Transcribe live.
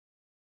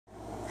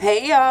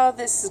Hey y'all,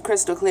 this is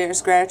Crystal Clear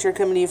Scratcher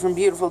coming to you from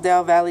beautiful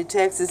Del Valley,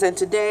 Texas, and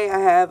today I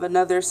have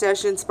another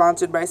session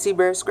sponsored by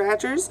Cbear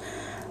Scratchers.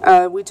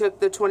 We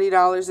took the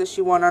 $20 that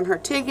she won on her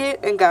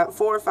ticket and got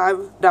 4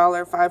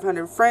 $5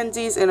 500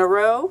 frenzies in a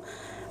row.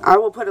 I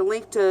will put a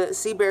link to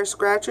Cbear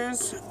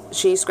Scratchers.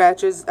 She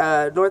scratches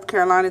North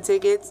Carolina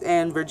tickets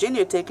and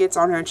Virginia tickets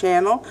on her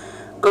channel.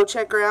 Go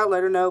check her out.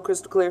 Let her know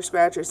Crystal Clear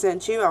Scratcher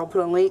sent you. I'll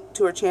put a link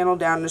to her channel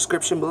down in the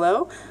description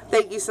below.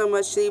 Thank you so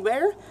much,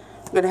 Cbear.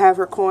 I'm going to have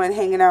her coin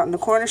hanging out in the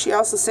corner. She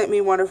also sent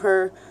me one of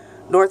her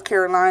North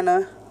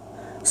Carolina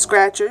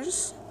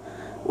scratchers,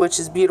 which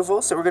is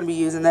beautiful, so we're going to be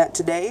using that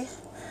today.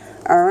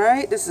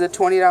 Alright, this is a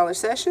 $20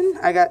 session.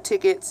 I got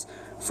tickets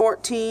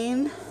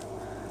 14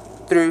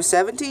 through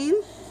 17.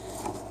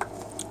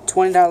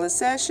 $20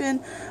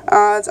 session.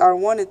 Odds are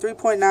 1 in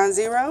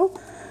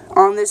 3.90.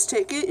 On this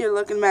ticket, you're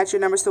looking to match your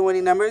numbers to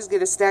winning numbers,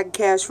 get a stack of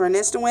cash for an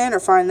instant win, or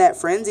find that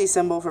frenzy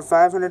symbol for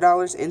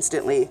 $500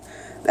 instantly.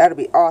 That'll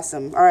be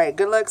awesome. Alright,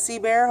 good luck,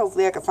 Cbear.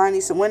 Hopefully I can find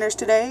you some winners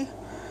today.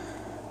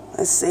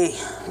 Let's see.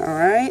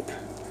 Alright.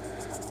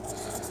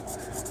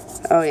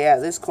 Oh yeah,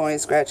 this coin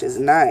scratch is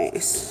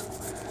nice.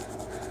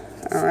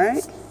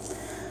 Alright.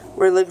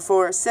 We're looking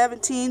for a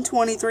 17,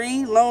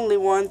 23, lonely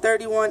one,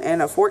 31,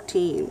 and a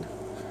 14.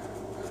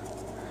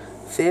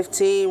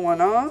 15,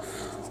 one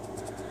off.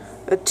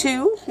 A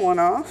 2, one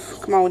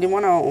off. Come on, we need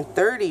one on.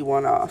 30,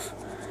 one off.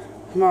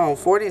 Come on,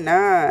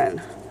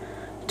 49.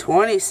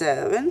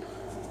 27.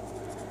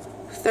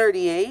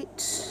 38.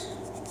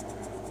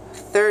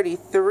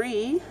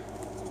 33.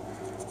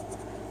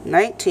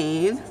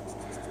 19.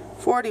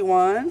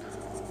 41.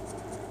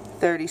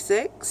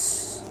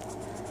 36.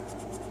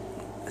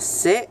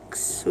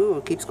 6. Ooh,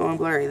 it keeps going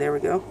blurry. There we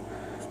go.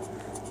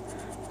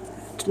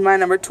 My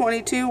number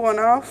 22, one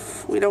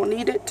off. We don't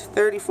need it.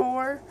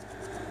 34.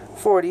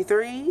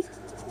 43.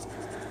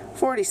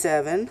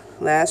 47,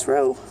 last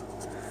row.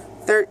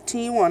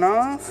 13, one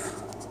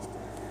off.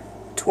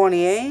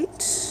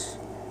 28,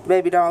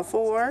 baby doll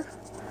 4.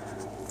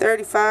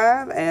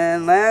 35,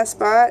 and last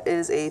spot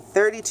is a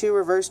 32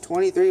 reverse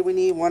 23. We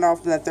need one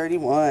off from that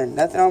 31.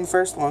 Nothing on the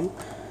first one.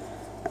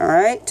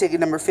 Alright, ticket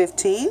number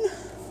 15.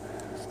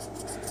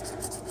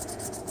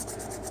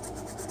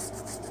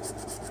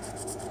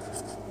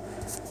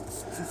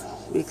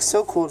 It'd be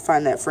so cool to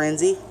find that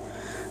frenzy.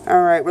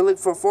 Alright, we're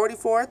looking for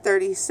 44,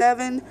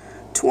 37,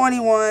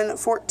 21,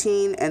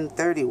 14, and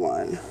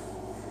 31.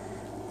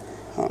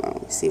 Hold on,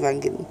 let me see if I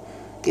can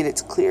get it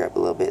to clear up a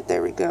little bit.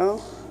 There we go.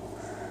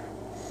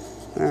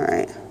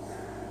 Alright.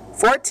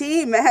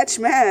 14, match.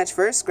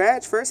 First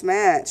scratch, first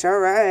match.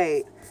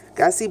 Alright.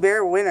 Got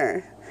Cbear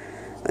winner.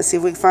 Let's see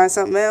if we can find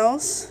something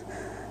else.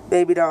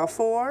 Baby doll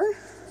 4.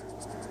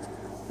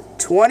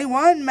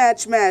 21,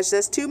 match.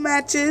 That's 2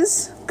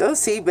 matches. Go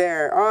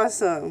Cbear.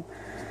 Awesome.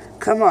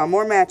 Come on,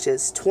 more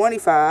matches.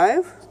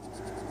 25.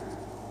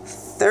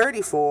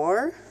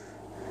 34.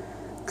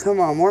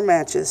 Come on, more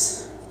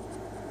matches.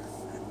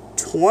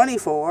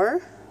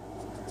 24.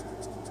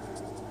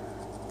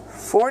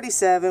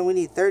 47. We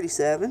need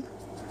 37.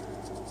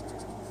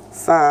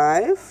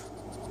 5.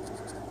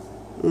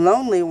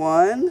 Lonely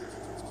one.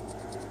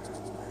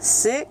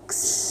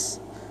 6.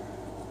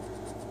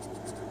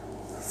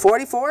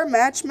 44.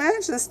 Match.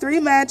 That's 3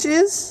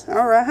 matches.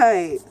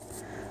 Alright.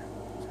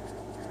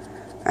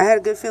 I had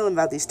a good feeling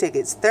about these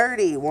tickets.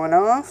 30. One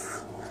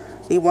off.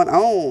 Need one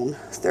on.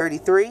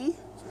 33.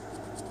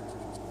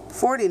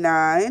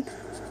 49.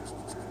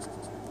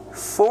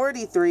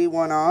 43,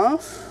 one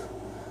off.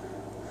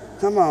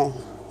 Come on.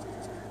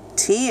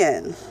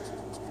 10.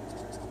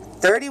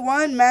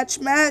 31, match.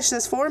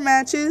 That's 4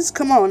 matches.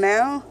 Come on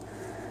now.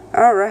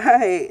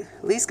 Alright.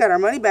 At least got our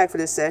money back for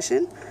this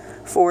session.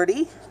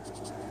 40.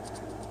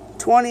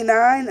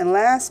 29, and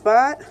last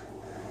spot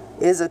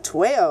is a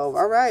 12.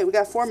 Alright, we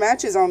got 4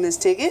 matches on this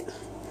ticket.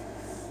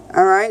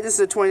 Alright, this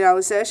is a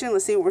 $20 session.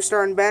 Let's see what we're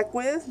starting back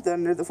with.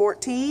 Under the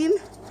 14,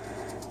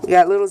 we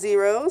got little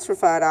zeros for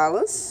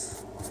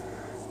 $5.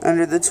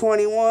 Under the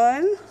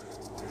 21,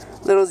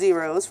 little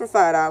zeros for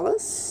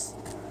 $5.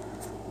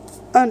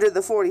 Under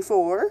the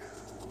 44,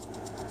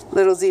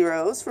 little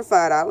zeros for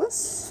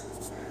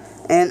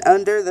 $5. And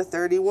under the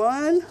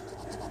 31,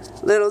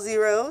 little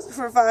zeros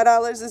for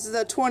 $5. This is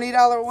a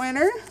 $20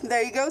 winner.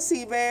 There you go,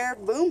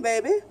 Cbear. Boom,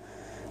 baby.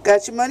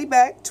 Got your money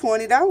back,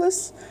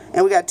 $20.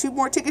 And we got 2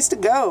 more tickets to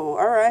go.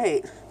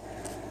 Alright.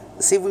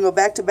 Let's see if we can go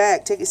back to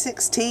back. Ticket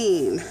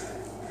 16.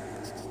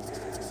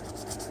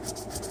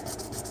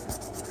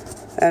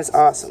 That's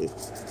awesome.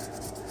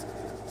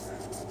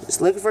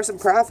 Just looking for some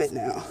profit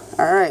now.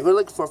 Alright, we're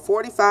looking for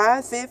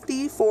 45,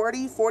 50,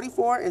 40,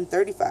 44, and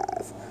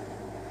 35.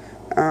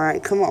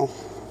 Alright, come on.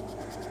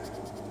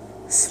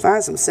 Let's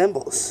find some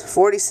symbols.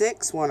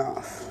 46, one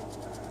off.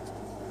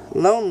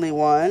 Lonely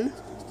one.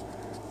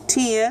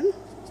 10.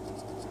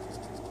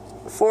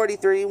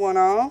 43, one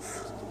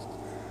off.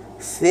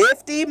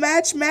 50,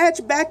 match,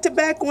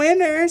 back-to-back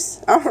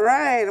winners.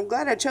 Alright, I'm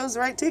glad I chose the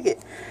right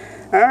ticket.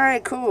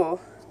 Alright, cool.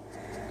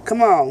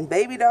 Come on,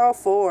 baby doll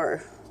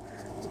 4.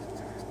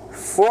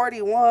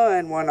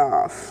 41, one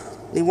off.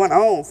 Need one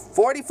on.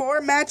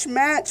 44 match.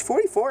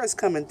 44 is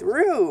coming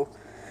through.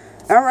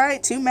 All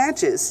right, 2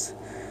 matches.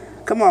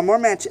 Come on, more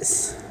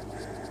matches.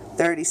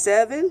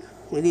 37.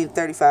 We need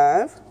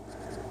 35.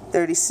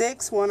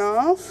 36, 1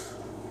 off.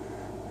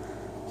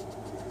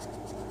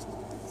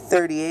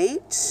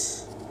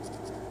 38.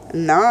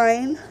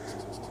 9.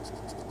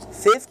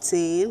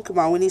 15. Come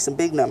on, we need some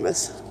big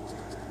numbers.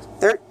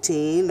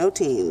 13, no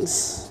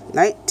teens.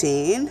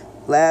 19,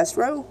 last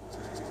row.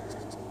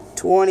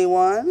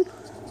 21.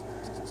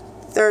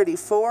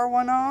 34,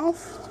 1 off.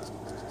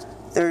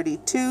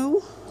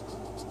 32.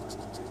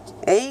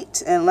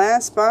 8, and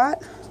last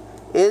spot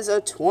is a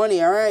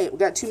 20. Alright, we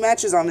got 2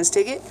 matches on this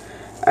ticket.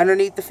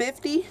 Underneath the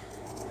 50,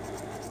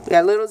 we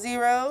got little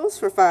zeros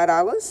for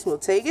 $5. We'll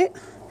take it.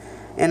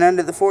 And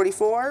under the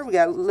 44, we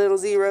got little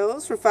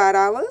zeros for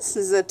 $5. This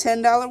is a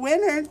 $10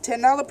 winner,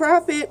 $10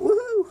 profit.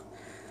 Woohoo!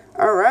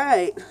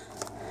 Alright.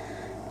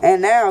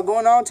 And now,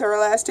 going on to our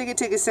last ticket,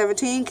 ticket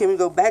 17. Can we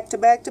go back to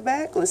back to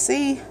back? Let's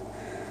see.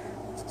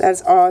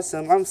 That's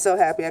awesome. I'm so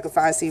happy I could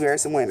find Cbear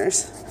some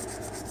winners.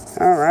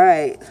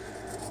 Alright.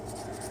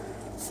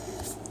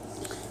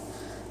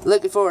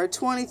 Looking for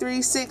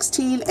 23,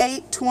 16,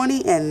 8,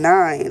 20, and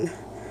 9.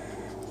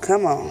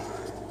 Come on.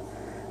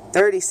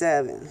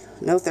 37.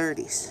 No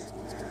 30s.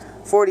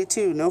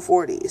 42. No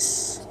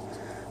 40s.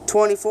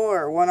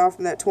 24. 1 off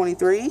from that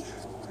 23.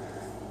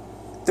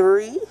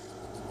 3.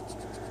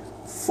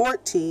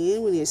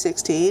 14. We need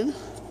 16.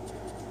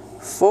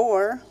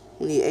 4.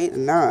 We need 8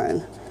 and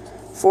 9.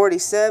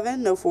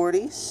 47. No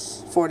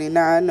 40s.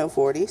 49. No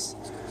 40s.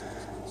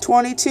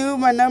 22.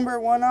 My number.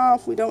 1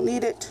 off. We don't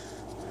need it.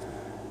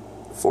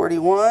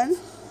 41,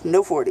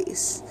 no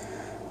 40s.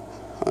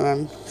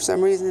 For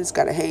some reason, it's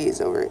got a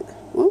haze over it.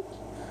 Whoop.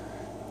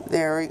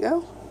 There we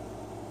go.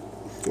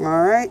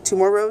 Alright, 2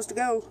 more rows to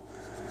go.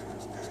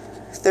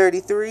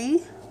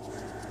 33,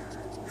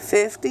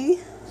 50,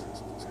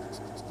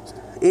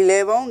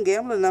 11,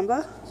 gambler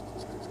number.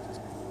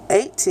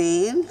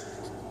 18,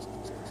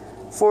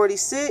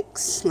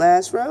 46,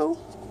 last row.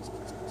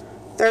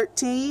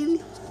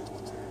 13,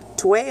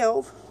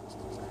 12,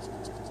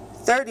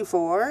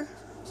 34,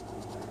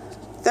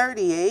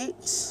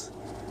 38,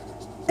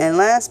 and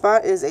last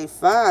spot is a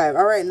 5.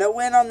 Alright, no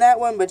win on that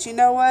one, but you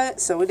know what?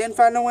 So we didn't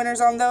find no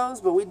winners on those,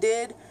 but we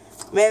did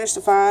manage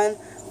to find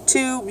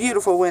 2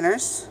 beautiful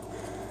winners.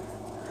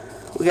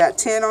 We got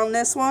 10 on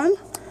this one,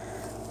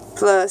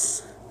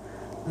 plus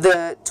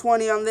the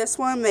 20 on this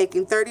one,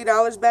 making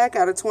 $30 back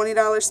out of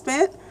 $20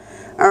 spent.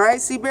 Alright,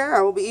 Cbear,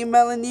 I will be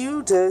emailing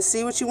you to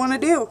see what you want to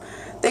do.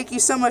 Thank you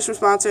so much for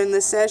sponsoring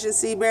this session,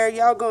 Cbear.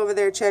 Y'all go over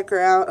there, check her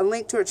out. A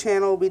link to her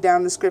channel will be down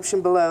in the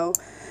description below.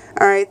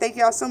 Alright, thank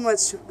y'all so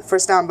much for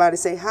stopping by to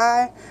say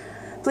hi.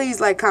 Please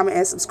like, comment,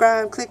 and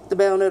subscribe. Click the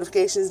bell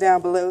notifications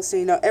down below so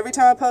you know every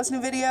time I post a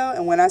new video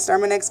and when I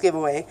start my next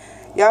giveaway.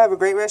 Y'all have a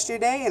great rest of your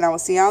day, and I will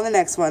see y'all in the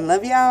next one.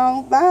 Love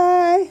y'all.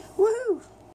 Bye. Woohoo.